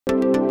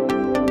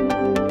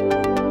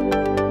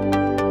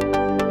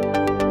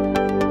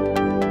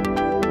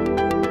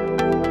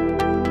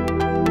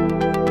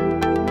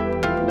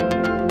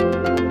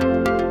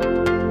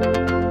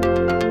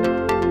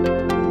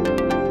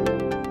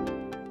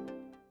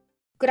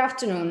Good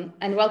afternoon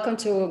and welcome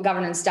to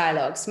Governance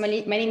Dialogues. My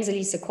name is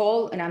Alissa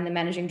Kole and I'm the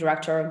Managing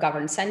Director of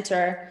Governance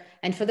Center.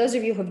 And for those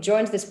of you who have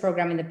joined this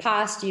program in the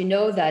past, you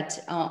know that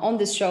on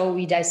this show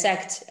we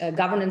dissect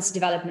governance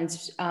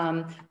developments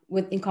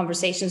in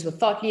conversations with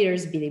thought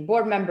leaders, be they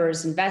board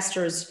members,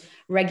 investors,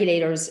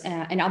 regulators,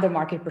 and other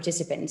market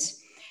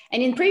participants.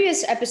 And in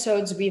previous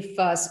episodes, we've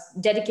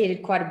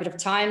dedicated quite a bit of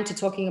time to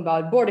talking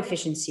about board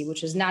efficiency,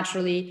 which is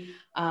naturally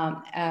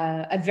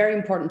a very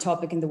important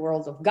topic in the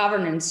world of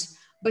governance.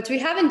 But we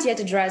haven't yet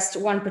addressed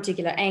one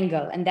particular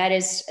angle, and that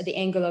is the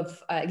angle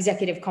of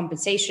executive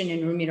compensation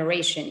and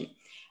remuneration.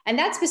 And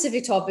that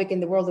specific topic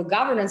in the world of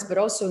governance, but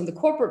also in the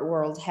corporate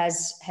world,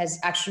 has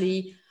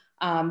actually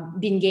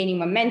been gaining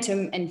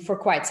momentum and for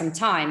quite some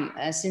time.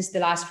 Since the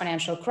last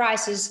financial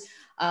crisis,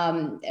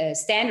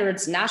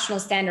 standards, national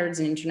standards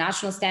and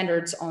international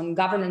standards on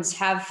governance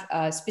have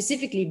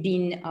specifically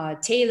been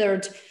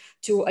tailored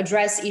to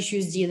address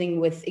issues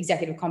dealing with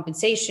executive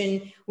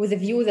compensation, with a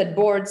view that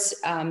boards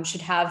should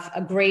have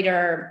a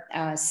greater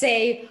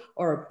say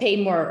or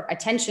pay more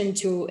attention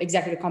to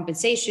executive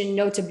compensation,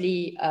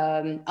 notably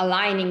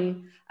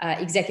aligning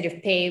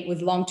executive pay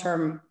with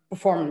long-term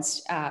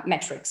performance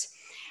metrics.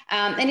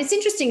 And it's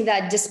interesting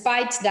that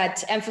despite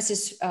that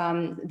emphasis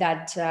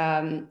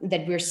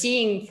that we're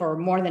seeing for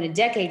more than a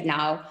decade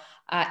now,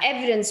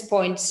 evidence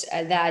points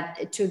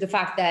to the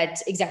fact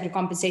that executive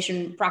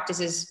compensation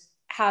practices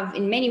have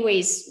in many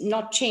ways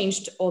not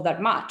changed all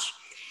that much.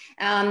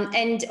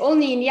 And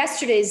only in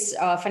yesterday's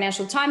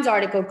Financial Times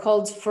article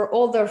called "For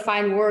all their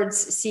fine words,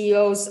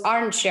 CEOs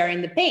aren't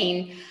sharing the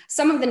pain,"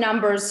 some of the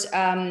numbers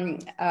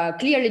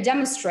clearly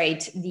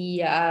demonstrate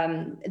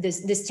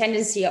this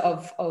tendency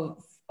of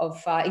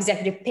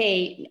executive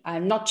pay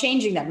not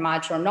changing that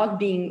much or not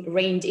being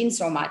reined in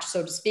so much,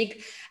 so to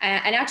speak,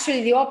 and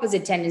actually the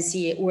opposite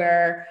tendency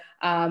where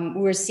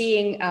we're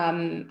seeing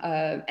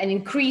an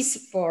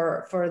increase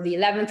for the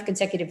 11th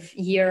consecutive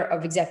year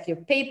of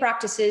executive pay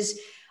practices,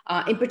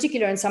 in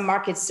particular in some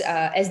markets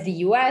as the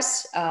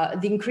US,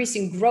 the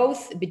increasing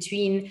growth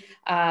between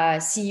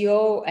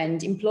CEO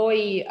and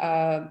employee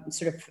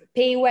sort of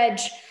pay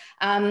wedge,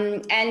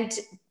 and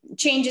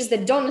changes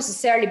that don't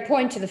necessarily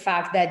point to the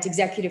fact that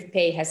executive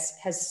pay has,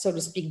 so to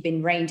speak,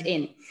 been reined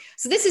in.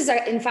 So this is,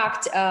 in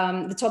fact,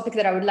 the topic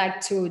that I would like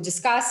to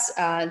discuss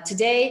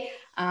today.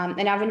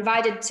 And I've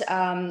invited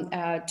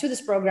to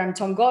this program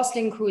Tom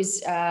Gosling, who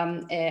is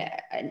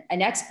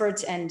an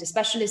expert and a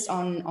specialist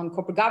on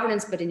corporate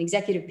governance, but in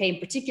executive pay in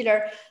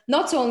particular,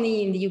 not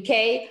only in the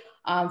UK,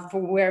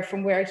 from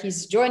where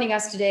he's joining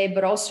us today,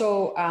 but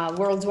also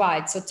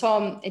worldwide. So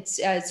Tom,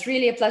 it's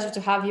really a pleasure to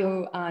have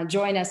you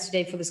join us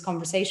today for this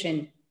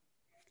conversation.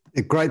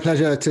 A great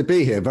pleasure to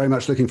be here. Very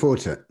much looking forward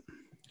to it.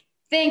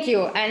 Thank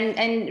you.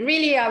 And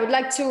really, I would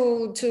like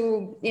to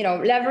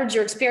leverage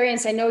your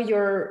experience. I know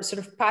you're sort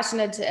of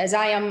passionate as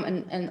I am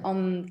and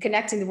on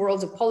connecting the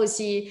worlds of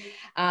policy,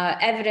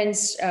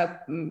 evidence,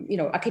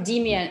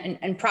 academia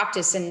and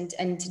practice.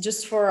 And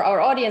just for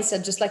our audience,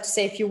 I'd just like to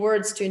say a few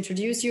words to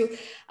introduce you.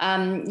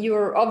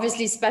 You're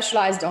obviously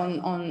specialized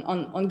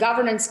on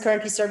governance,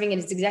 currently serving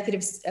as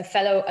executive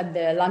fellow at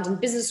the London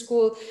Business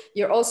School.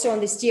 You're also on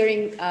the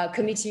steering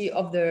committee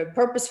of the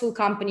Purposeful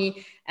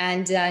Company.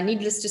 And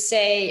needless to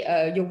say,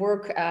 your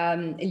work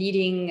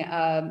leading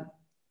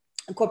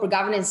corporate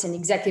governance and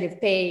executive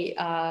pay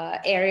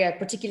area,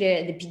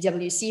 particularly the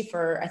PwC,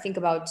 for I think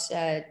about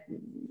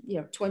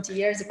 20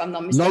 years, if I'm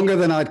not mistaken. Longer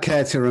than I'd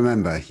care to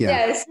remember.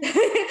 Yeah.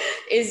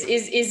 Yes,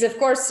 is of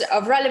course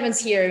of relevance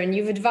here, and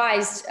you've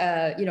advised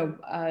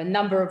a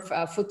number of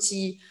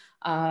FTSE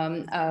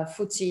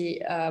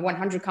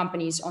 100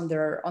 companies on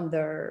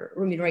their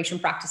remuneration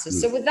practices.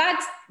 So with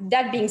that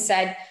being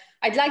said,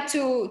 I'd like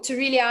to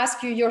really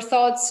ask you your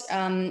thoughts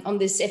on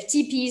this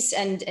FT piece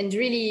and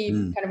really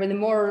kind of in a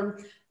more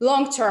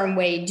long-term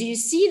way. Do you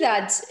see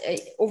that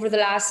over the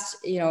last,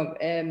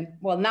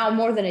 now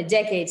more than a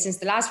decade since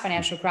the last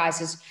financial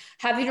crisis,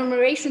 have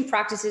remuneration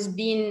practices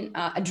been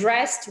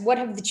addressed? What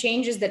have the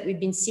changes that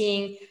we've been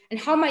seeing and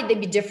how might they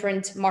be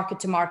different market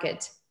to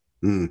market?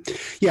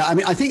 Yeah, I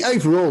mean, I think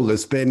overall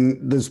there's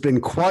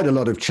been quite a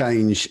lot of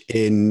change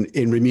in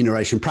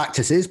remuneration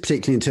practices,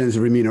 particularly in terms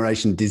of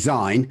remuneration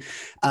design,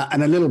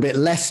 and a little bit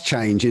less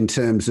change in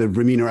terms of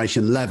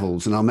remuneration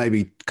levels. And I'll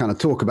maybe kind of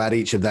talk about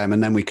each of them,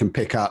 and then we can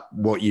pick up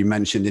what you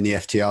mentioned in the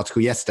FT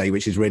article yesterday,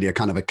 which is really a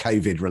kind of a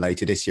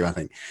COVID-related issue, I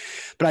think.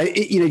 But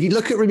if you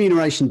look at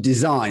remuneration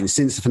design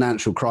since the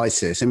financial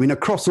crisis, I mean,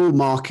 across all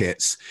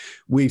markets,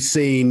 we've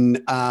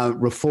seen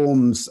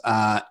reforms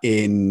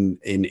in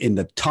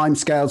the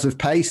timescales of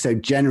pay. So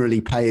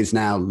generally, pay is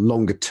now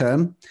longer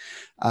term.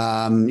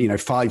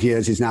 5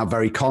 years is now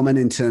very common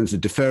in terms of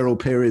deferral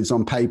periods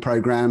on pay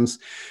programs.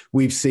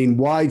 We've seen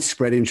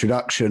widespread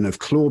introduction of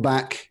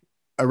clawback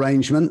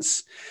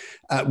arrangements.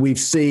 We've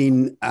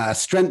seen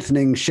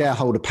strengthening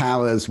shareholder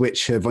powers,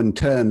 which have in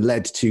turn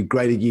led to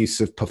greater use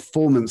of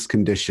performance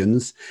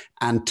conditions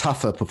and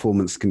tougher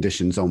performance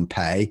conditions on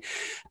pay.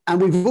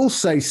 And we've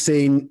also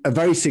seen a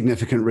very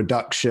significant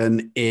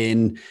reduction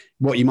in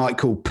what you might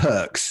call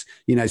perks,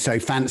 so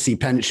fancy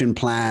pension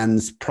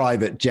plans,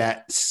 private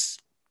jets,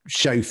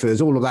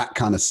 chauffeurs, all of that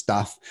kind of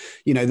stuff.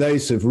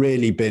 Those have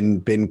really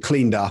been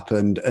cleaned up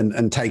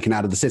and taken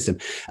out of the system.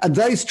 And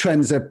those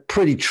trends are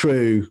pretty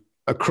true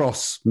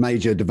across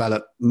major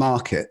developed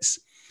markets.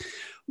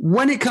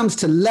 When it comes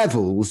to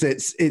levels,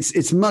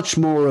 it's much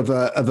more of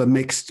a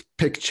mixed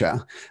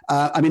picture.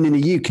 In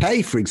the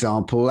UK, for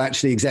example,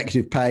 actually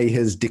executive pay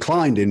has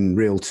declined in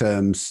real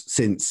terms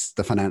since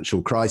the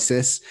financial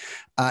crisis.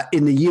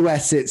 In the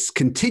US, it's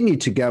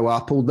continued to go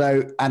up,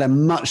 although at a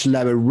much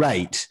lower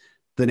rate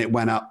than it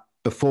went up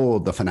before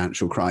the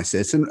financial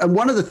crisis. And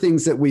one of the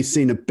things that we've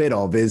seen a bit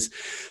of is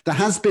there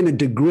has been a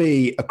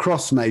degree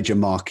across major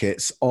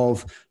markets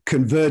of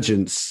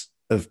convergence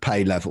of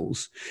pay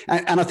levels.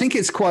 And I think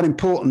it's quite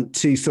important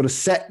to sort of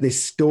set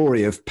this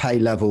story of pay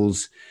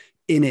levels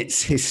in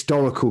its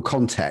historical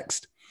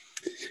context.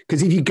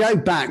 Because if you go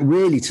back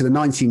really to the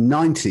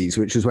 1990s,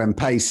 which was when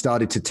pay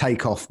started to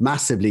take off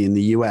massively in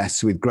the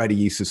US with greater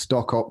use of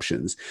stock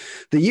options,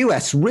 the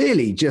US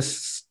really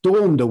just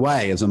stormed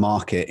away as a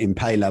market in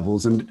pay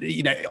levels and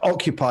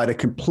occupied a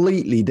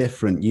completely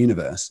different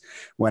universe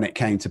when it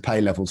came to pay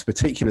levels,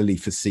 particularly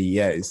for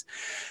CEOs.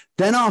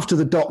 Then after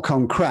the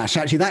dot-com crash,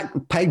 actually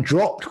that pay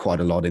dropped quite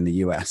a lot in the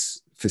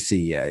US for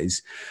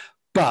CEOs.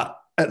 But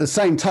at the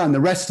same time, the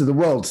rest of the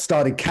world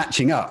started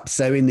catching up.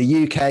 So in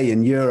the UK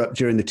and Europe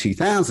during the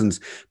 2000s,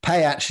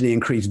 pay actually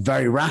increased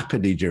very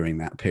rapidly during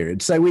that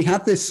period. So we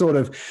had this sort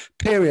of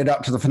period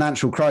up to the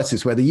financial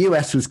crisis where the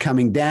US was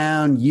coming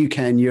down, UK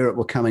and Europe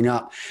were coming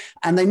up,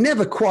 and they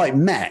never quite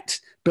met,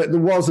 but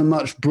there was a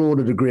much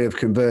broader degree of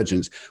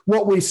convergence.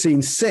 What we've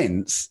seen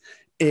since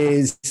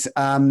is,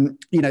 some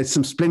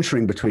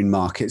splintering between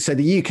markets. So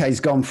the UK has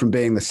gone from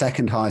being the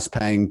second highest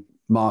paying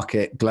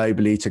market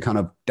globally to kind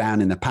of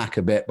down in the pack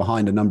a bit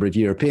behind a number of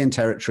European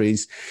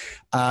territories.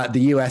 The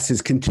US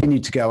has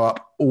continued to go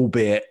up,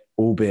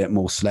 albeit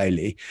more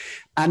slowly.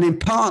 And in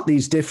part,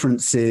 these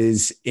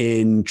differences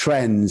in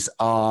trends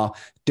are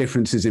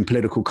differences in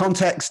political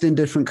context in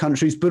different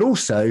countries, but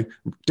also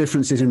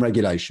differences in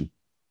regulation.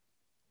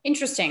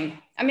 Interesting.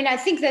 I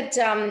think that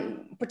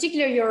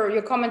particularly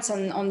your comments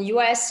on the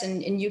US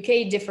and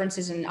UK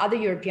differences and other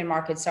European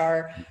markets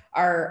are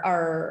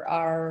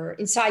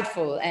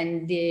insightful.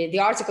 And the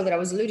article that I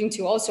was alluding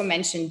to also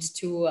mentioned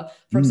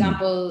for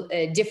example,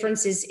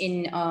 differences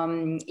in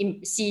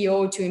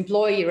CEO to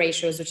employee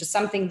ratios, which is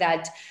something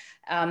that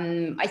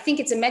I think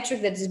it's a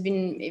metric that has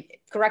been,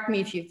 correct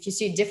me if you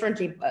see it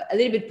differently, a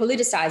little bit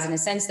politicized in a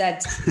sense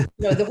that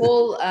the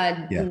whole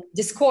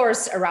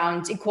discourse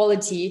around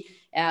equality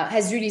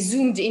has really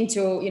zoomed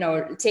into,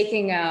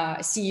 taking a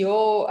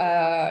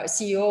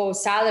CEO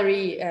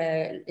salary,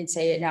 let's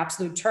say in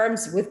absolute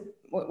terms with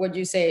what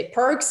you say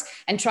perks,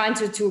 and trying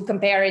to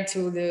compare it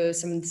to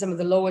some of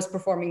the lowest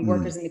performing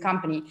workers in the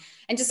company.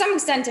 And to some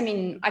extent,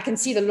 I can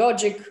see the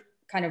logic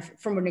kind of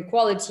from an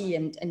equality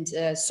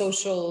and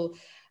social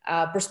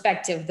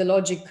perspective, the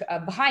logic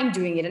behind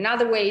doing it. In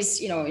other ways,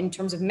 in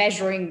terms of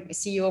measuring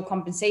CEO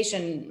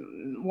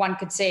compensation, one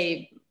could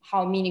say,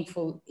 how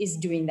meaningful is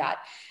doing that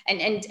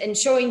and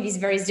showing these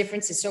various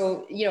differences.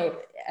 So,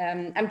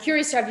 I'm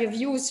curious to have your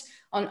views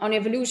on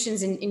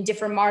evolutions in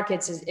different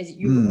markets, as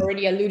you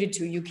already alluded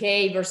to,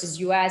 UK versus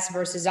US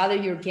versus other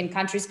European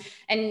countries.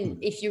 And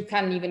if you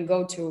can even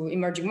go to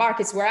emerging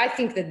markets where I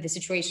think that the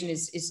situation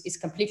is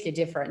completely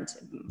different.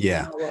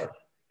 Yeah.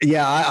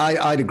 Yeah,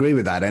 I'd agree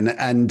with that.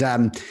 And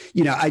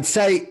I'd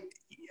say,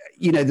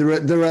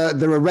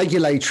 there are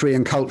regulatory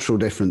and cultural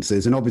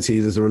differences, and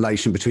obviously there's a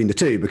relation between the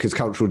two because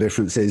cultural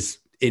differences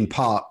in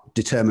part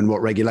determine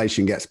what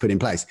regulation gets put in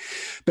place.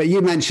 But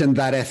you mentioned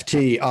that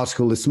FT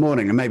article this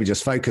morning, and maybe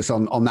just focus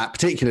on that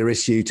particular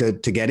issue to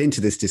get into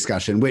this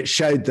discussion, which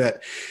showed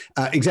that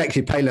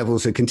executive pay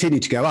levels have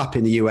continued to go up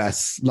in the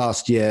US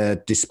last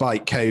year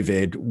despite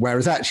COVID,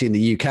 whereas actually in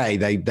the UK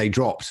they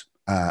dropped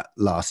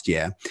last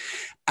year.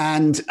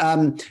 And,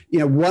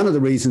 one of the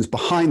reasons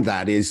behind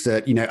that is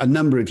that, a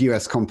number of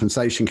US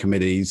compensation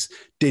committees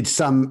did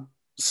some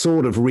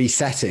sort of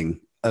resetting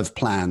of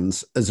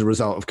plans as a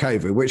result of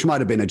COVID, which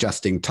might have been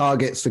adjusting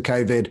targets for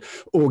COVID,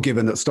 or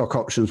given that stock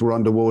options were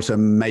underwater,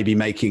 maybe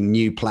making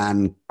new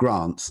plan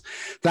grants.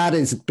 That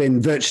has been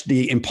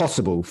virtually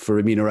impossible for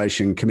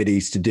remuneration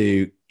committees to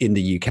do in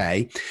the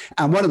UK.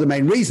 And one of the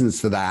main reasons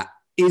for that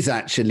is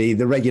actually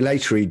the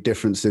regulatory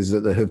differences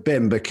that there have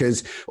been,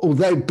 because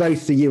although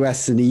both the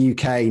US and the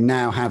UK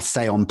now have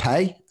say on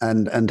pay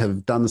and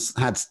have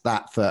had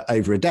that for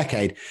over a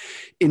decade,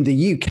 in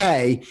the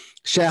UK,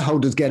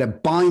 shareholders get a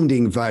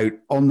binding vote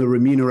on the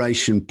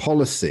remuneration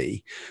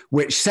policy,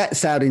 which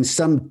sets out in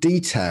some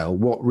detail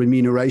what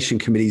remuneration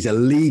committees are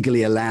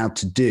legally allowed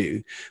to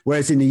do.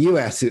 Whereas in the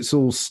US, it's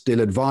all still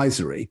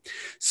advisory.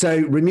 So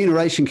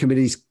remuneration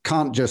committees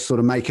can't just sort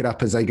of make it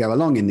up as they go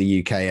along in the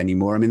UK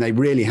anymore. They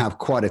really have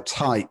quite a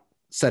tight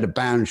set of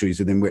boundaries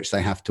within which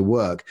they have to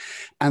work.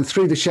 And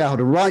through the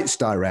Shareholder Rights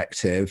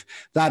Directive,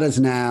 that has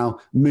now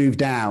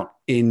moved out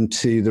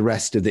into the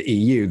rest of the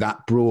EU,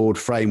 that broad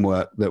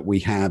framework that we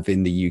have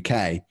in the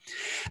UK.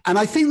 And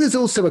I think there's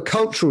also a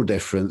cultural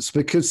difference,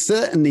 because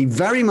certainly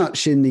very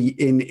much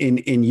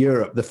in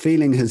Europe, the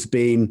feeling has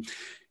been,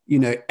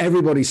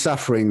 everybody's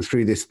suffering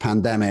through this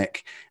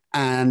pandemic,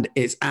 and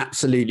it's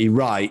absolutely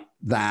right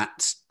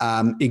that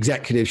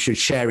executives should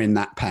share in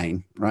that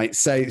pain, right?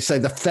 So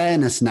the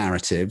fairness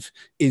narrative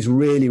is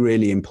really,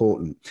 really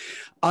important.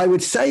 I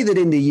would say that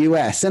in the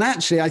US, and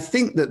actually I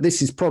think that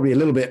this is probably a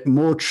little bit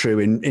more true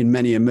in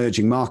many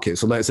emerging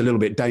markets, although it's a little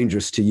bit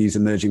dangerous to use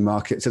emerging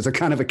markets as a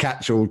kind of a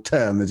catch-all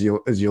term, as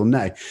you'll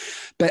know.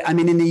 But I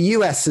mean, in the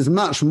US, there's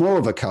much more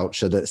of a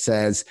culture that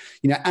says,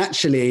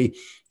 actually,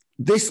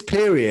 this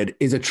period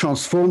is a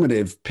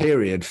transformative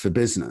period for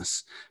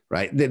business,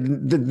 right?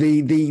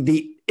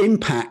 The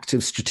impact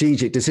of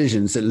strategic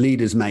decisions that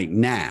leaders make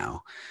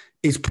now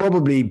is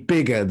probably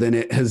bigger than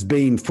it has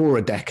been for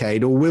a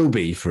decade or will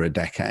be for a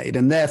decade.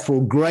 And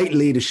therefore, great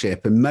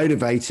leadership and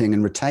motivating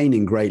and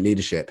retaining great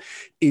leadership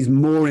is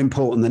more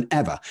important than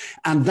ever.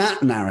 And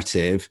that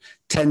narrative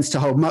tends to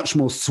hold much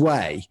more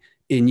sway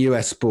in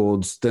US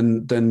boards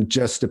than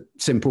just a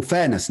simple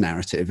fairness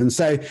narrative. And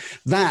so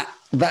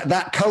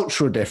that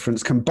cultural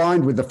difference,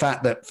 combined with the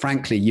fact that,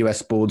 frankly,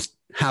 US boards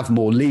have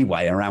more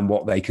leeway around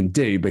what they can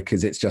do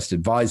because it's just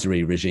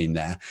advisory regime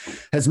there,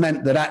 has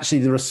meant that actually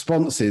the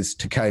responses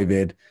to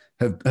COVID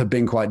have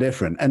been quite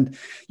different. And,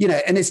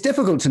 and it's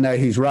difficult to know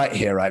who's right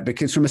here, right?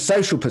 Because from a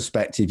social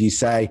perspective, you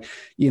say,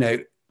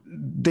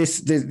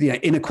 this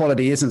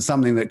inequality isn't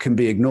something that can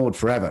be ignored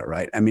forever,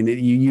 right? I mean,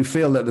 you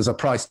feel that there's a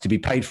price to be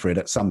paid for it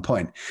at some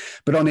point.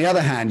 But on the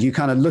other hand, you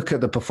kind of look at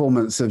the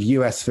performance of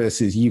US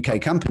versus UK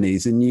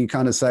companies and you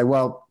kind of say,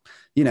 well,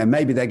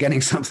 maybe they're getting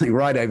something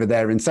right over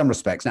there in some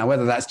respects. Now,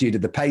 whether that's due to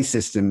the pay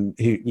system,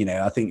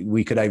 I think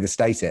we could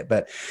overstate it.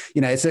 But,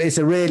 it's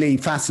a really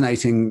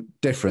fascinating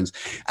difference.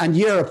 And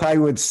Europe, I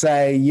would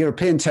say,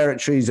 European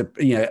territories are,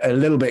 a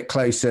little bit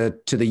closer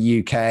to the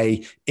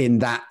UK in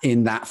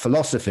that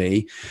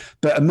philosophy.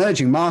 But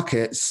emerging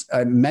markets,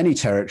 many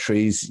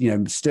territories,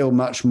 still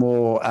much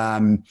more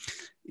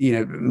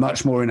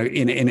much more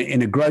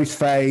in a growth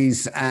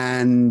phase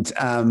and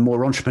more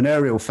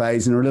entrepreneurial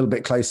phase, and are a little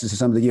bit closer to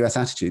some of the US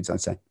attitudes,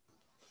 I'd say.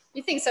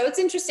 You think so? It's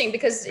interesting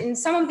because in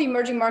some of the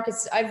emerging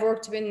markets I've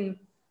worked in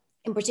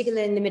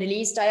particular in the Middle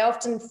East, I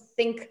often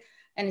think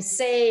and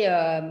say,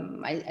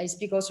 I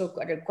speak also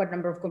at quite a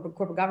number of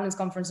corporate governance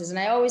conferences, and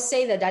I always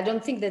say that I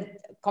don't think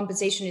that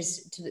compensation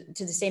is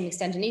to the same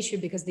extent an issue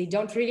because they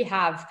don't really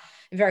have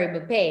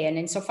variable pay. And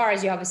insofar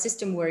as you have a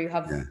system where you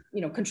have,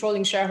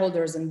 controlling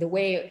shareholders and the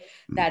way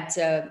that,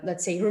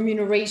 let's say,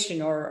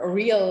 remuneration or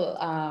real,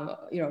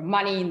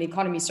 money in the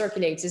economy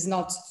circulates is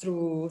not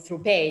through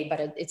pay,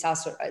 but it's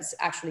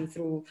actually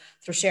through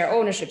share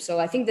ownership. So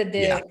I think that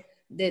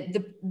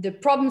the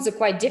problems are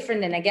quite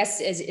different. And I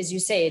guess, as you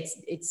say,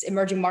 it's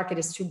emerging market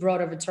is too broad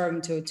of a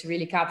term to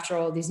really capture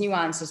all these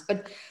nuances.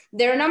 But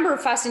there are a number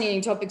of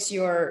fascinating topics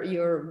you're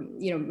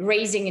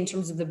raising in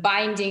terms of the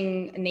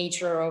binding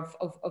nature of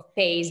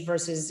pays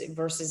versus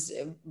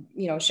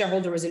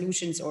shareholder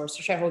resolutions or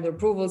shareholder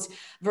approvals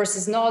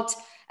versus not.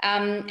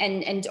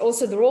 And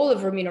also the role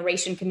of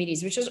remuneration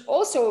committees, which is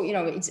also,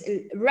 it's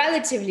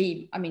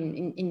relatively,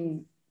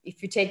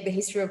 if you take the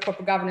history of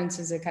corporate governance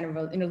as a kind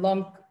of in a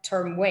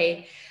long-term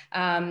way,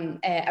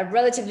 a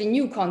relatively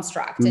new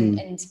construct.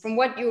 And from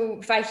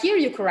if I hear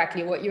you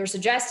correctly, what you're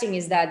suggesting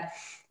is that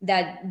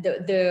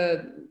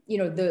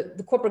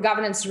the corporate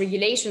governance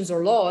regulations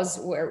or laws,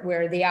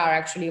 where they are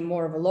actually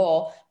more of a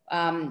law,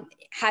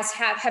 have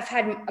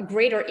had a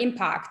greater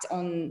impact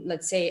on,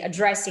 let's say,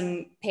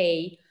 addressing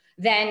pay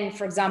than,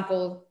 for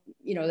example,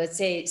 let's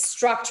say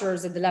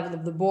structures at the level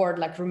of the board,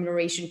 like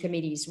remuneration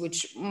committees,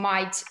 which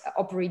might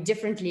operate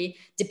differently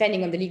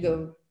depending on the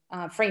legal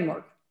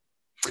framework.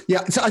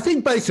 Yeah, so I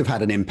think both have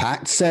had an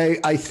impact. So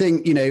I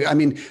think,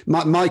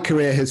 my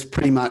career has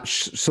pretty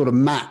much sort of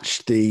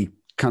matched the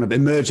kind of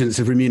emergence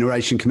of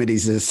remuneration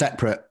committees as a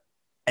separate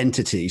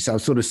entity. So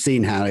I've sort of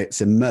seen how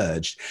it's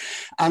emerged.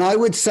 And I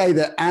would say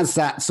that as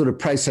that sort of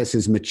process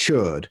has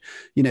matured,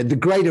 the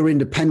greater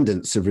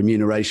independence of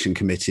remuneration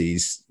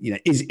committees,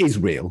 is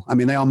real. I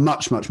mean, they are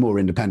much, much more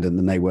independent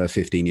than they were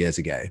 15 years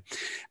ago.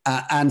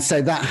 And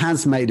so that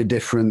has made a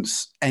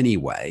difference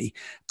anyway.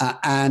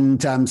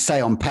 And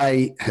say on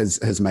pay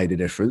has made a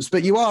difference.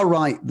 But you are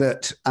right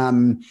that,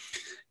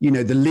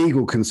 the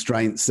legal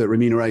constraints that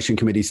remuneration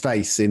committees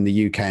face in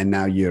the UK and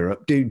now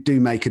Europe do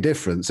make a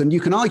difference. And you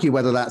can argue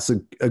whether that's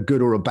a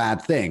good or a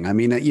bad thing. I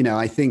mean,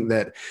 I think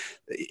that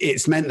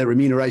it's meant that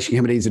remuneration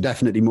committees are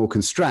definitely more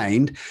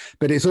constrained,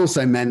 but it's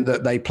also meant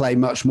that they play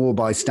much more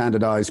by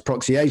standardized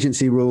proxy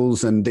agency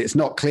rules. And it's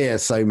not clear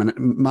so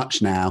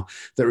much now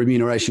that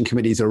remuneration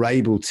committees are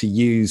able to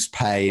use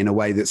pay in a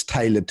way that's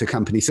tailored to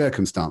company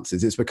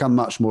circumstances. It's become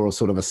much more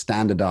sort of a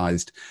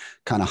standardized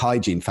kind of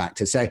hygiene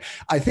factor. So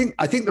I think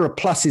there are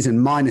pluses and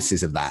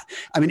minuses of that.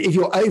 I mean, if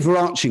your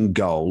overarching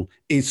goal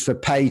is for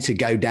pay to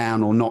go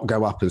down or not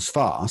go up as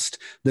fast,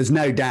 there's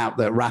no doubt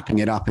that wrapping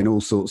it up in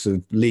all sorts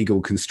of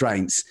legal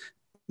constraints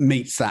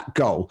meets that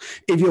goal.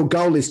 If your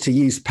goal is to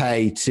use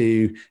pay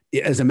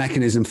as a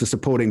mechanism for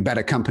supporting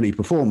better company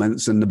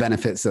performance and the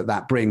benefits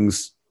that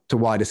brings to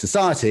wider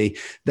society,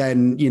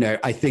 then,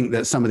 I think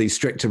that some of these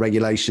stricter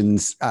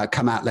regulations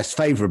come out less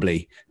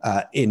favorably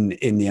in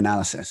the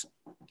analysis.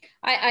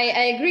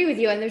 I agree with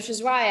you. And this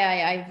is why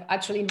I've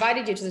actually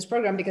invited you to this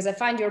program, because I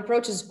find your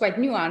approach is quite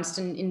nuanced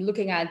in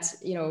looking at,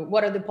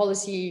 what are the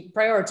policy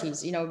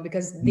priorities,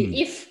 because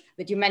the if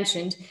that you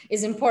mentioned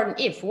is important.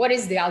 What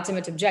is the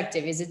ultimate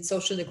objective? Is it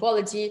social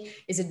equality?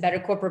 Is it better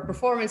corporate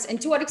performance?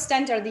 And to what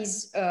extent are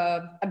these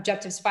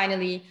objectives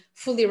finally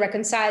fully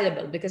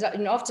reconcilable? Because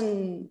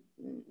often,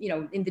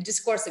 in the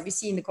discourse that we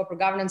see in the corporate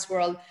governance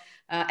world,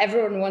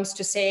 everyone wants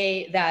to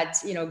say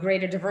that,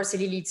 greater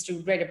diversity leads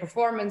to greater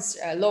performance,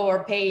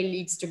 lower pay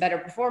leads to better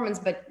performance.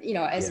 But,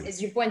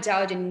 as you point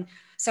out in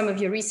some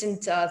of your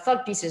recent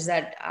thought pieces,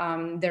 that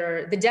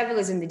the devil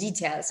is in the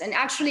details. And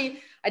actually,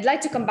 I'd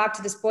like to come back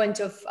to this point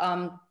of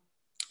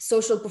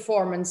social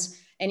performance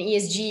and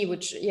ESG,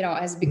 which,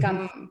 has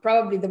become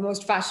probably the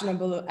most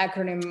fashionable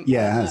acronym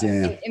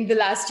in the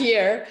last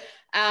year.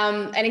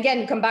 And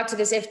again, come back to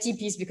this FT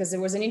piece, because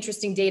there was an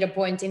interesting data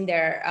point in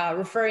there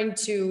referring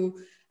to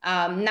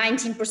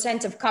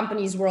 19% of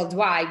companies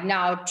worldwide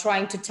now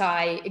trying to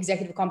tie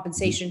executive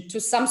compensation to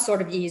some sort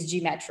of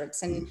ESG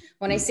metrics. And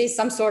when I say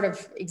some sort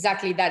of,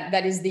 exactly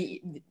that is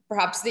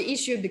perhaps the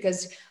issue,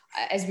 because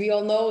as we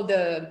all know,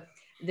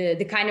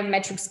 the kind of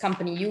metrics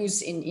company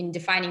use in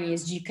defining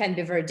ESG can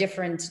be very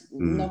different,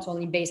 not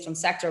only based on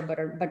sector,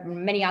 but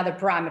many other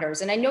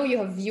parameters. And I know you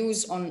have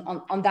views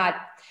on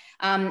that.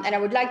 And I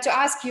would like to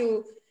ask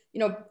you,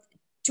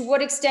 to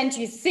what extent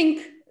you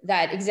think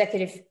that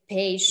executive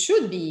pay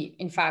should be,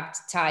 in fact,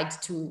 tied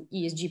to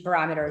ESG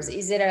parameters?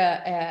 Is it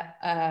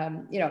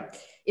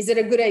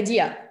a good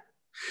idea?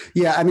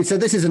 Yeah, I mean, so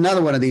this is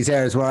another one of these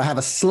areas where I have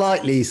a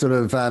slightly sort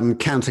of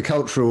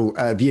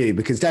countercultural view,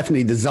 because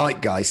definitely the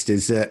zeitgeist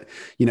is that,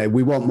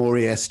 we want more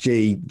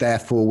ESG,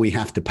 therefore we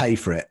have to pay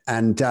for it.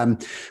 And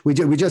we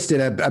just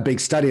did a big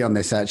study on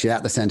this, actually,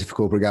 at the Centre for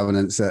Corporate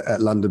Governance at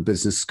London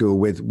Business School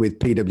with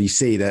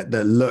PwC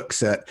that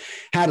looks at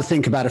how to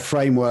think about a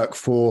framework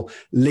for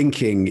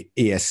linking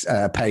pay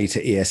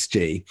to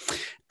ESG.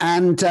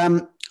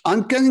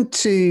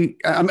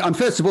 And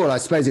first of all, I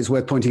suppose it's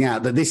worth pointing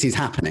out that this is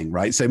happening,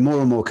 right? So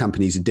more and more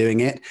companies are doing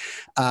it.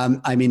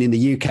 In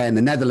the UK and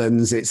the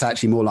Netherlands, it's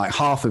actually more like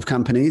half of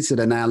companies that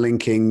are now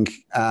linking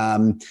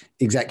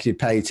executive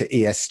pay to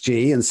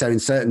ESG. And so in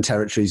certain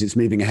territories, it's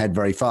moving ahead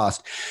very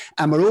fast.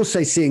 And we're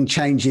also seeing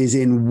changes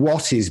in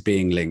what is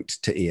being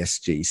linked to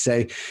ESG.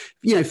 So,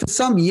 for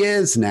some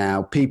years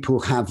now, people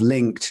have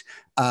linked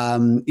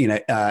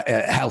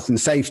health and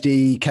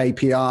safety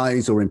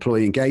KPIs or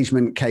employee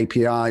engagement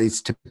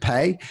KPIs to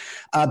pay.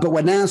 But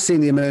we're now seeing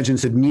the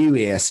emergence of new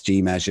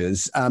ESG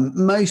measures,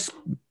 most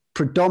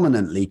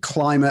predominantly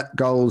climate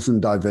goals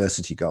and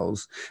diversity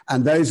goals.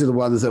 And those are the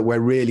ones that we're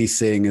really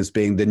seeing as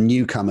being the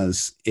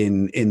newcomers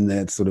in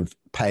the sort of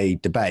pay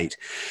debate.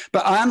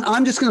 But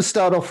I'm just going to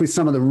start off with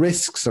some of the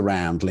risks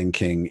around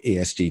linking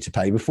ESG to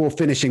pay before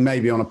finishing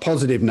maybe on a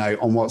positive note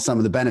on what some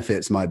of the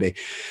benefits might be.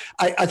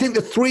 I think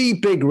the three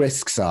big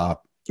risks are,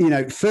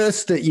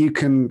 first, that you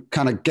can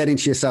kind of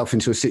get yourself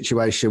into a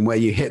situation where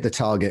you hit the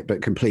target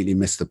but completely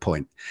miss the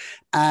point.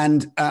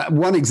 And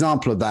one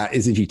example of that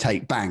is if you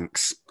take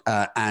banks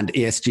and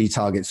ESG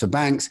targets for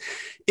banks.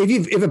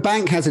 If a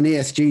bank has an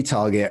ESG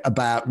target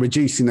about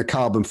reducing the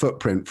carbon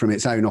footprint from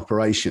its own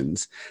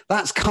operations,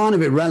 that's kind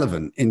of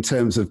irrelevant in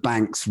terms of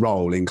banks'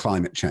 role in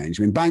climate change.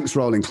 Banks'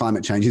 role in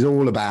climate change is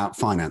all about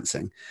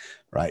financing.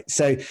 Right.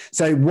 So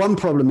one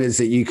problem is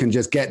that you can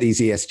just get these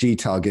ESG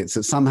targets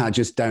that somehow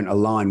just don't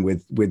align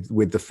with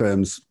the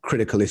firm's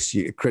critical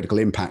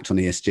impact on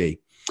ESG.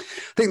 I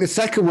think the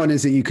second one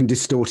is that you can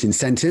distort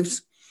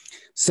incentives.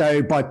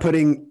 So by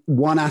putting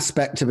one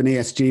aspect of an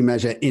ESG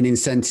measure in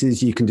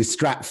incentives, you can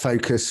distract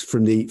focus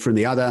from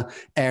the other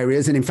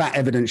areas. And in fact,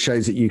 evidence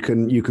shows that you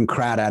can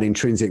crowd out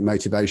intrinsic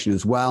motivation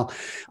as well.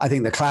 I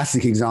think the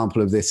classic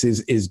example of this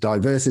is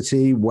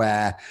diversity,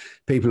 where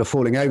people are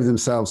falling over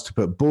themselves to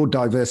put board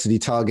diversity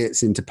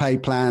targets into pay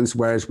plans,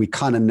 whereas we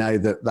kind of know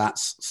that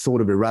that's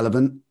sort of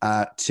irrelevant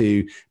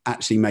to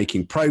actually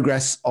making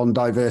progress on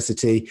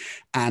diversity.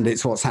 And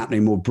it's what's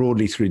happening more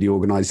broadly through the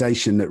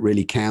organization that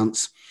really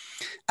counts.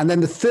 And then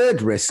the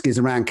third risk is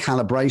around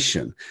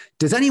calibration.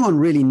 Does anyone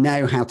really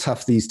know how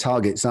tough these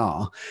targets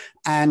are?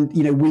 And,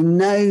 we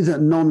know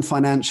that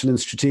non-financial and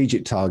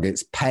strategic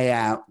targets pay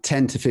out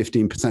 10 to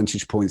 15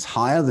 percentage points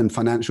higher than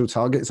financial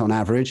targets on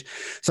average.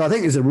 So I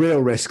think there's a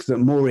real risk that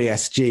more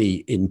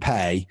ESG in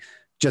pay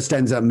just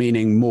ends up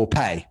meaning more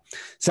pay.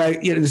 So,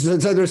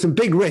 so there are some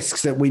big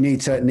risks that we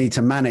need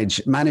to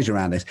manage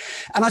around this.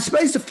 And I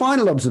suppose the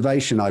final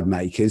observation I'd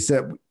make is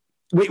that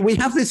we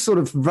have this sort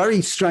of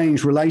very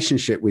strange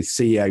relationship with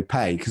CEO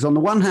pay, because on the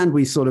one hand,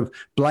 we sort of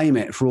blame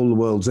it for all the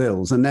world's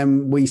ills, and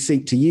then we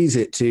seek to use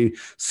it to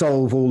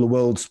solve all the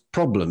world's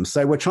problems.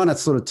 So we're trying to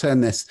sort of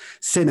turn this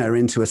sinner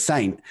into a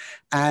saint.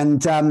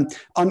 And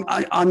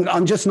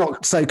I'm just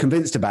not so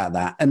convinced about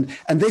that. And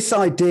this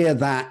idea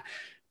that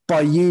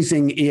by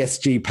using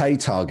ESG pay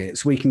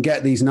targets, we can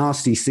get these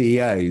nasty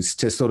CEOs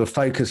to sort of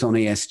focus on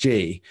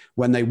ESG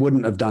when they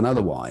wouldn't have done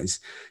otherwise,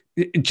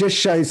 it just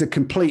shows a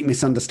complete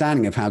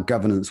misunderstanding of how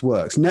governance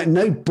works.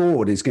 No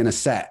board is going to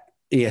set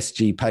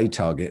ESG pay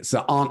targets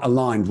that aren't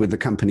aligned with the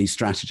company's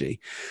strategy.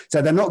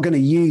 So they're not going to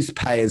use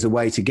pay as a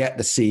way to get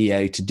the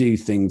CEO to do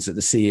things that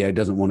the CEO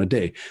doesn't want to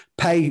do.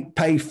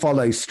 Pay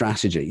follows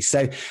strategy.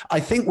 So I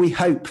think we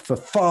hope for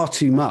far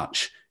too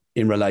much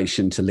in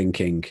relation to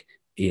linking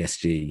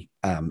ESG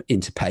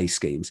into pay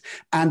schemes.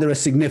 And there are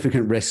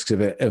significant risks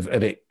of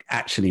it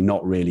actually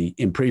not really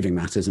improving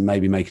matters and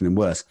maybe making them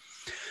worse.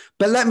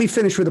 But let me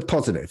finish with a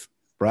positive,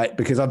 right?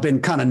 Because I've been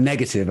kind of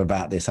negative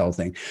about this whole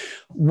thing.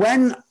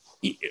 When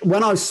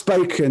I've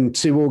spoken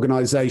to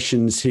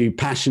organizations who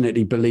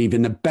passionately believe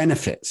in the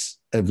benefits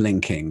of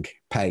linking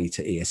pay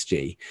to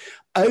ESG,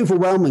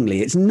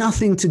 overwhelmingly, it's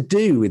nothing to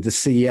do with the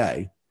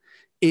CEO.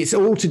 It's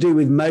all to do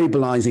with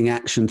mobilizing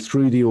action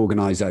through the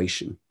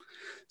organization.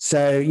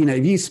 So,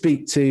 if you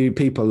speak to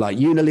people like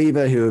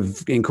Unilever, who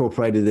have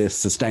incorporated this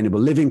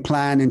sustainable living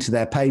plan into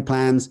their pay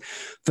plans,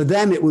 for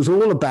them, it was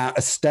all about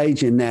a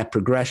stage in their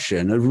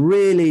progression of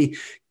really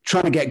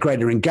trying to get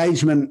greater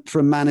engagement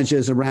from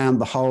managers around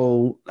the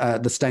whole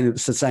the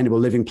sustainable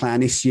living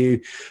plan issue,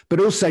 but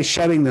also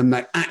showing them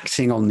that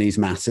acting on these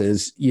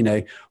matters,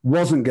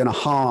 wasn't going to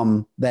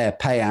harm their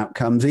pay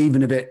outcomes,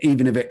 even if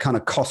it kind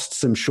of costs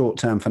some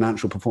short-term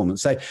financial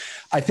performance. So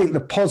I think the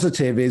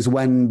positive is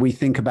when we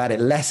think about it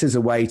less as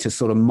a way to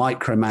sort of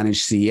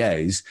micromanage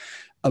CEOs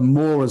and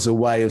more as a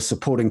way of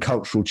supporting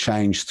cultural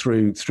change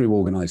through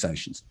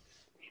organizations.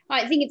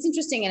 I think it's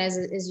interesting, and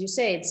as you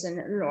say, it's an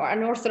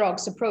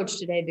unorthodox approach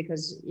today,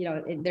 because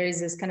there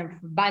is this kind of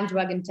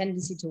bandwagon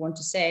tendency to want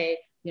to say,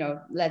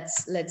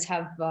 let's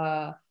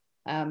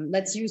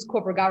use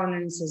corporate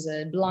governance as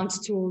a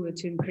blunt tool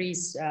to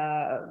increase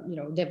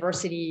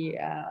diversity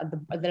at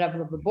the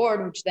level of the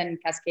board, which then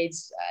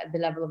cascades at the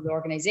level of the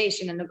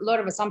organization. And a lot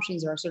of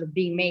assumptions are sort of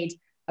being made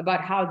about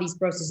how these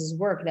processes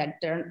work that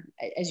are,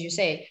 as you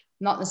say,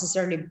 not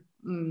necessarily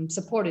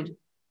supported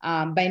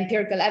by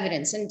empirical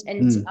evidence.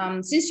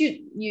 And since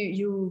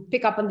you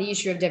pick up on the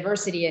issue of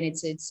diversity, and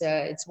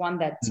it's one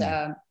that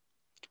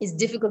is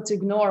difficult to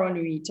ignore when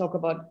we talk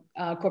about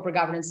corporate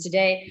governance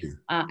today,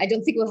 I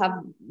don't think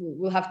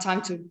we'll have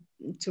time to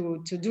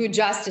do it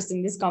justice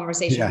in this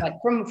conversation. Yeah. But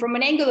from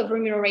an angle of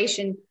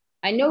remuneration,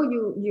 I know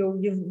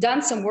you've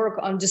done some work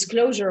on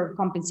disclosure of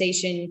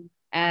compensation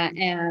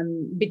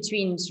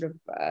between sort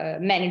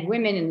of men and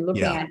women, and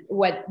looking at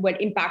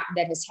what impact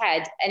that has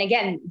had. And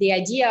again, the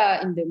idea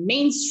in the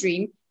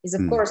mainstream is,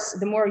 of course,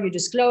 the more you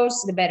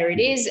disclose, the better it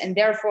is. And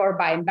therefore,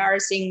 by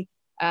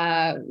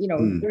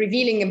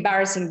revealing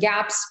embarrassing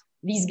gaps,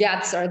 these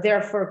gaps are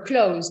therefore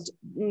closed.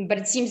 But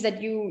it seems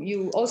that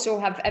you also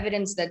have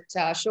evidence that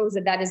shows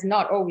that is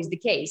not always the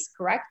case,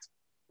 correct?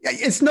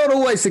 It's not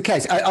always the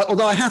case.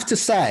 Although I have to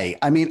say,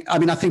 I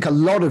think a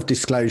lot of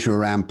disclosure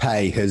around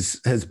pay has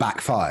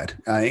backfired.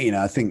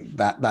 I think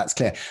that's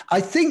clear.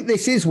 I think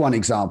this is one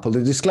example.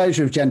 The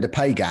disclosure of gender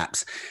pay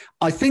gaps,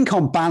 I think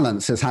on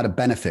balance has had a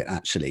benefit,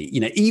 actually.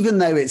 Even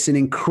though it's an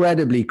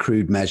incredibly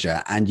crude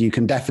measure, and you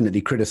can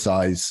definitely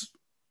criticize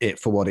it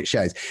for what it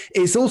shows,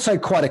 it's also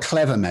quite a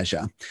clever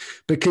measure,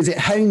 because it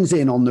hones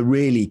in on the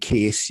really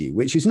key issue,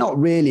 which is not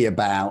really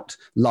about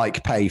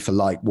like pay for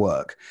like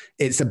work.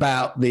 It's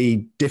about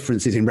the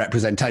differences in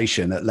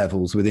representation at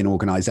levels within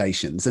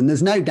organizations. And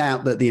there's no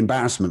doubt that the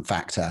embarrassment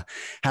factor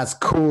has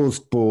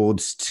caused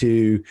boards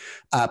to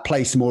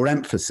place more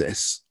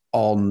emphasis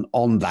on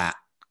that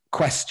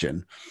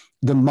question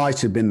than might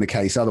have been the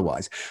case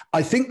otherwise.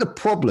 I think the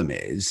problem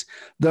is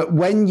that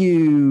when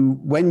you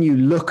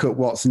look at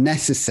what's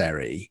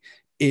necessary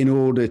in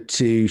order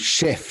to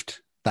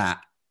shift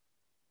that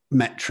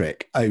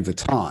metric over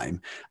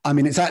time,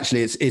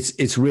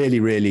 it's really,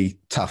 really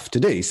tough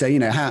to do. So,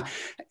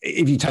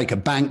 if you take a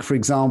bank, for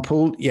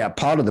example,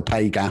 part of the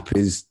pay gap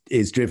is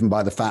driven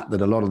by the fact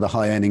that a lot of the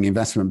high earning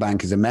investment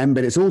bankers are men,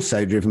 but it's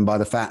also driven by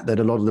the fact that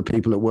a lot of the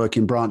people that work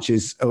in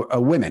branches are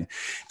women.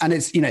 And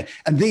it's,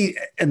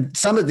 and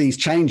some of these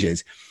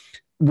changes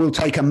will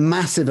take a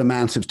massive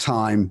amount of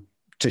time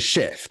to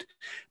shift.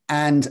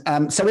 And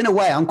so in a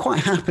way, I'm quite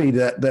happy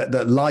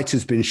that light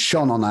has been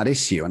shone on that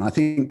issue. And I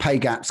think pay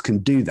gaps can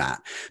do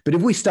that. But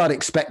if we start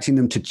expecting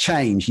them to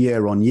change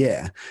year on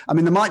year,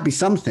 there might be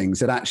some things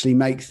that actually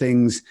make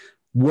things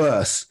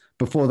worse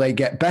before they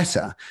get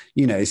better.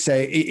 So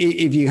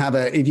if you have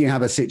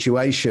a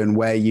situation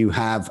where you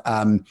have,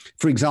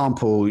 for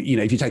example,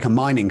 if you take a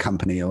mining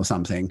company or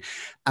something,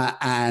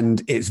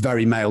 and it's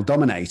very male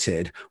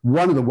dominated,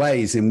 one of the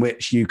ways in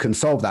which you can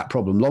solve that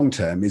problem long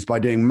term is by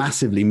doing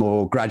massively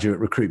more graduate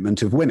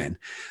recruitment of women.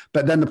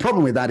 But then the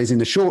problem with that is in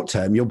the short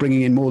term, you're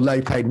bringing in more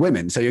low paid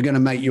women. So you're going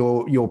to make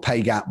your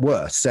pay gap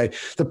worse. So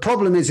the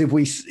problem is if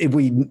we fail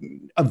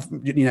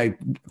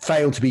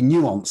to be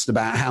nuanced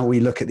about how we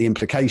look at the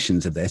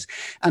implications of this,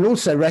 and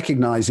also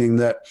recognizing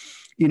that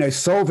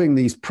solving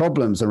these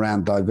problems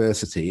around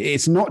diversity,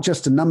 it's not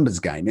just a numbers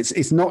game.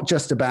 It's not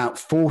just about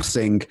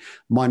forcing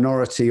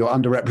minority or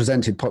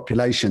underrepresented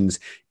populations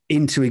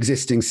into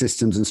existing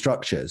systems and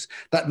structures.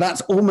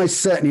 That's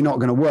almost certainly not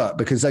going to work,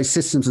 because those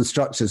systems and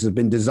structures have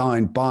been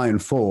designed by and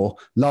for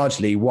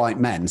largely white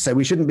men. So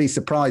we shouldn't be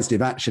surprised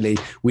if actually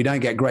we don't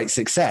get great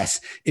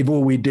success if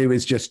all we do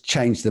is just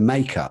change the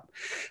makeup.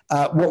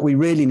 What we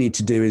really need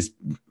to do is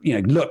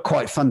look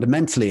quite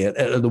fundamentally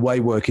at the way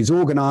work is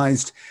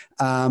organized,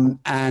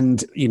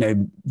 and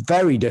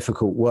very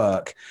difficult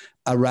work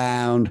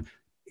around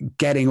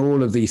getting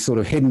all of these sort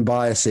of hidden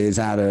biases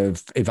out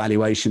of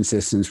evaluation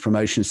systems,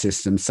 promotion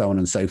systems, so on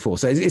and so forth.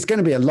 So it's going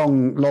to be a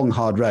long,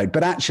 hard road.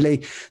 But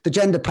actually, the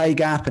gender pay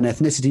gap and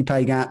ethnicity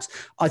pay gaps,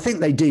 I think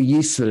they do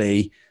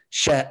usefully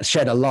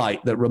shed a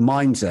light that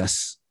reminds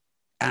us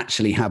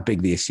actually how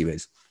big the issue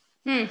is.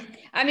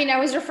 I mean, I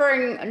was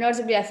referring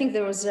notably, I think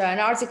there was an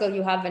article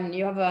you have on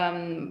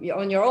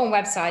your own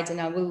website,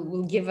 and I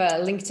will give a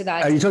link to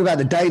that. Oh, you're talking about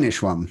the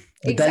Danish one,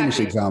 the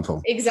Danish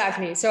example.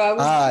 Exactly. So I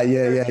was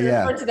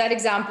refer to that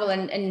example,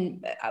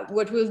 and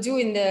what we'll do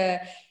in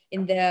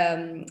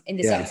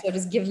this episode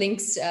is give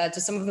links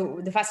to some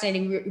of the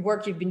fascinating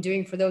work you've been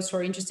doing for those who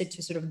are interested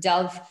to sort of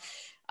delve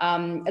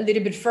a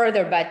little bit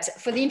further. But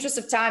for the interest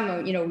of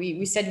time,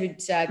 we said we'd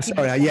keep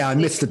I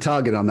missed the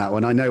target on that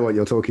one. I know what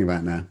you're talking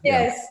about now.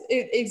 Yes,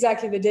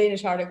 exactly, the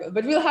Danish article.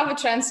 But we'll have a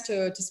chance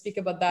to speak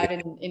about that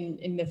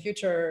in the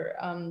future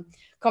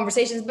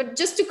conversations. But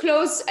just to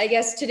close, I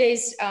guess,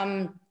 today's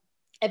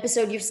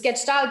episode, you've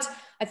sketched out,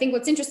 I think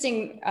what's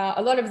interesting,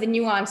 a lot of the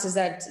nuances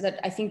that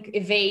I think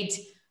evade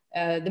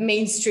the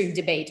mainstream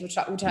debate, which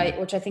I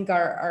think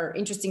are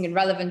interesting and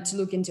relevant to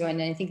look into,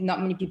 and I think not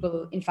many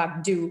people, in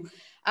fact, do.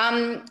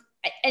 And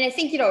I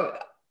think,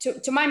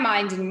 to my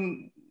mind,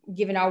 and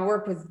given our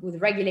work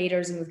with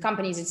regulators and with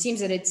companies, it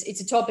seems that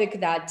it's a topic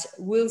that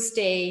will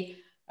stay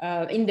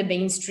in the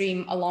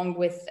mainstream, along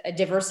with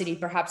diversity,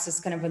 perhaps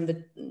as kind of on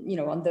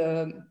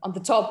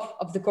the top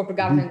of the corporate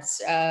governance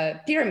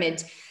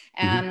pyramid.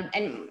 And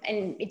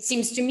it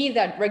seems to me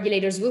that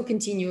regulators will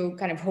continue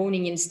kind of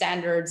honing in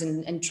standards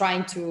and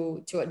trying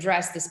to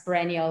address this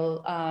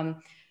perennial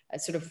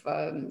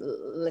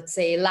let's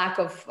say, lack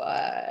of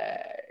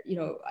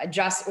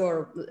adjust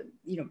or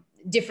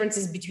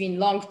differences between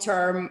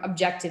long-term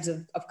objectives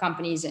of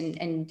companies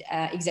and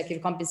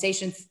executive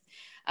compensations,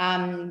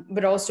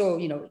 but also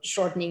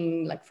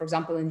shortening, like for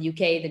example in the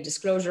UK, the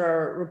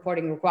disclosure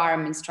reporting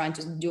requirements, trying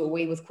to do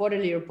away with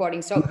quarterly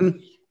reporting. So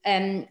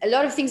a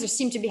lot of things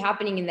seem to be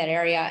happening in that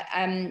area.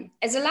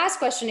 As a last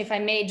question, if I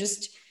may,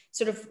 just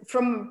sort of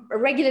from a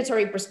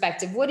regulatory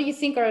perspective, what do you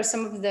think are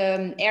some of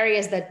the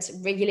areas that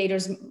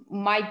regulators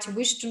might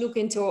wish to look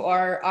into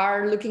or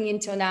are looking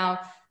into now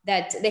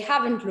that they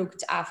haven't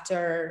looked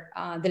after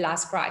the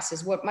last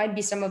crisis? What might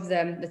be some of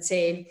the, let's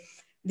say,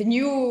 the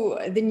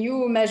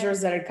new measures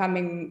that are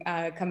coming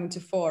to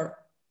fore?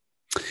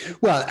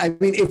 Well, I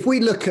mean, if we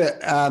look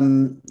at,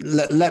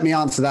 let me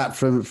answer that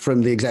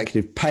from the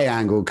executive pay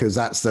angle, because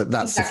that's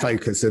the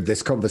focus of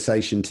this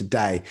conversation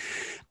today.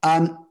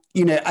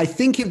 I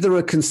think if there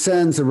are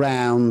concerns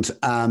around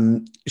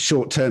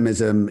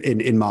short-termism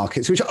in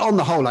markets, which on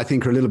the whole I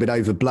think are a little bit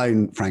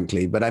overblown,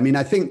 frankly, but I mean,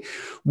 I think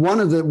one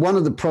of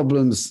the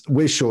problems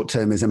with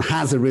short-termism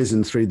has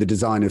arisen through the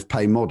design of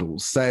pay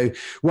models. So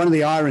one of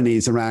the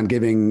ironies around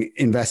giving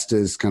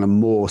investors kind of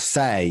more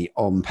say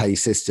on pay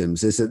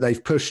systems is that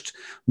they've pushed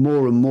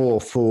more and more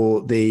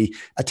for the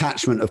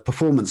attachment of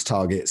performance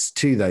targets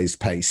to those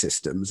pay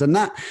systems, and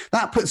that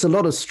puts a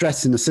lot of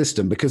stress in the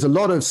system, because a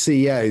lot of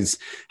CEOs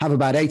have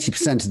about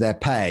 80% of their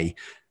pay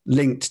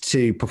linked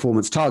to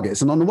performance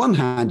targets. And on the one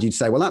hand, you'd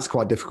say, well, that's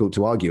quite difficult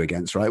to argue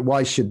against, right?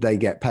 Why should they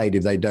get paid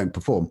if they don't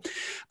perform?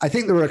 I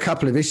think there are a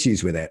couple of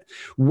issues with it.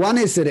 One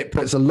is that it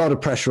puts a lot of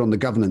pressure on the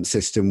governance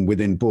system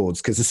within boards,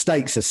 because the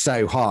stakes are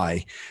so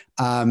high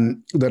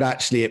that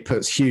actually it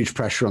puts huge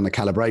pressure on the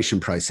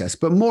calibration process.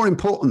 But more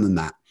important than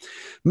that,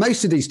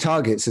 most of these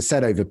targets are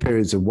set over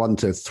periods of 1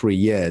 to 3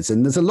 years.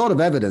 And there's a lot of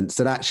evidence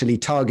that actually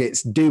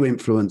targets do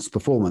influence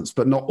performance,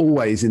 but not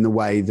always in the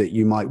way that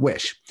you might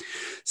wish.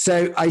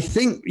 So I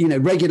think,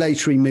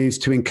 regulatory moves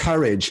to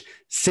encourage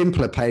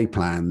simpler pay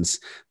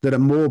plans that are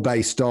more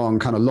based on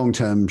kind of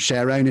long-term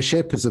share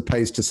ownership as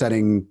opposed to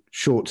setting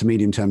short to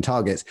medium-term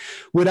targets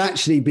would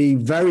actually be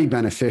very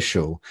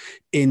beneficial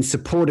in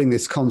supporting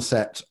this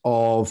concept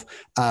of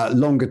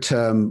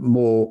longer-term,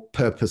 more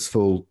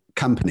purposeful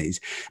companies.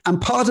 And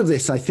part of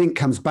this, I think,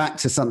 comes back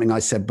to something I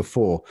said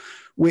before,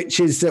 which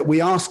is that we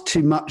ask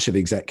too much of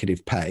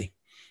executive pay.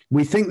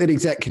 We think that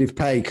executive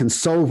pay can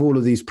solve all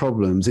of these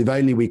problems if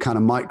only we kind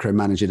of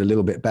micromanage it a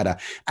little bit better.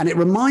 And it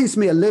reminds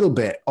me a little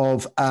bit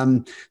of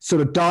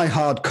sort of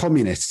diehard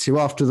communists who,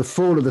 after the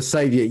fall of the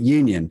Soviet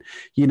Union,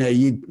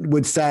 you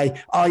would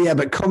say, oh yeah,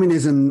 but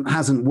communism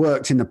hasn't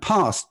worked in the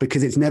past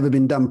because it's never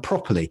been done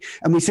properly.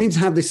 And we seem to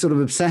have this sort of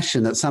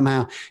obsession that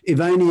somehow,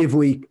 if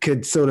we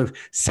could sort of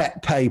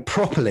set pay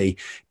properly,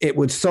 it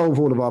would solve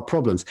all of our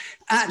problems.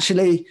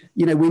 Actually,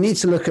 we need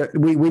to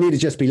we need to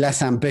just be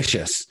less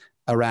ambitious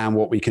around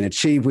what we can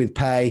achieve with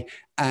pay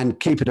and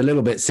keep it a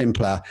little bit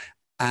simpler,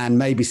 and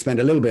maybe spend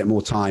a little bit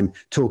more time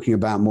talking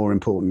about more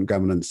important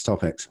governance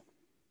topics.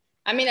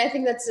 I mean, I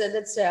think that's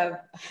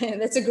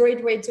a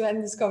great way to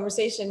end this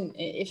conversation,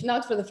 if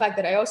not for the fact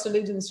that I also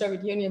lived in the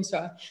Soviet Union.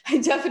 So I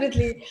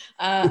definitely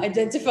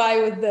identify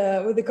with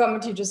the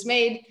comment you just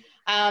made.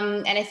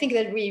 And I think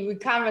that we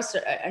canvassed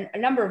a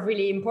number of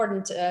really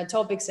important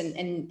topics.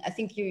 And I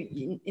think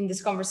you, in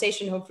this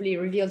conversation, hopefully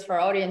revealed for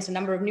our audience a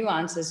number of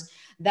nuances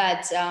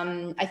that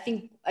I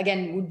think,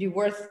 again, would be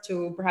worth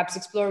to perhaps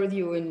explore with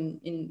you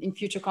in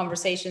future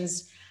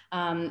conversations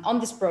on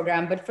this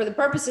program. But for the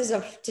purposes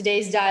of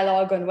today's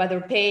dialogue on whether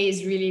pay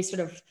is really sort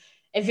of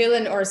a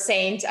villain or a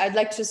saint, I'd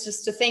like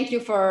just to thank you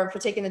for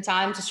taking the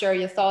time to share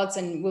your thoughts,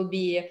 and we'll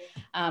be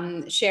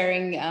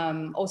sharing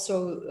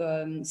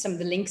also some of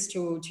the links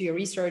to your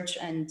research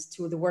and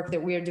to the work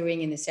that we're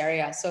doing in this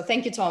area. So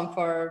thank you, Tom,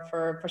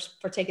 for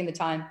taking the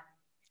time.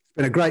 It's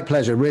been a great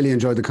pleasure. Really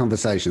enjoyed the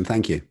conversation.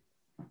 Thank you.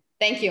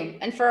 Thank you.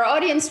 And for our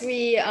audience,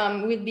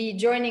 we'll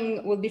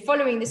be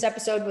following this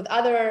episode with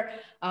other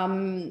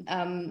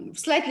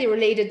slightly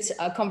related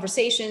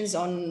conversations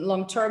on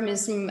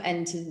long-termism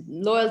and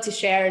loyalty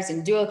shares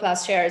and dual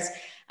class shares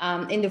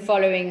in the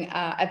following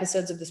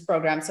episodes of this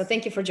program. So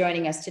thank you for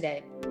joining us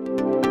today.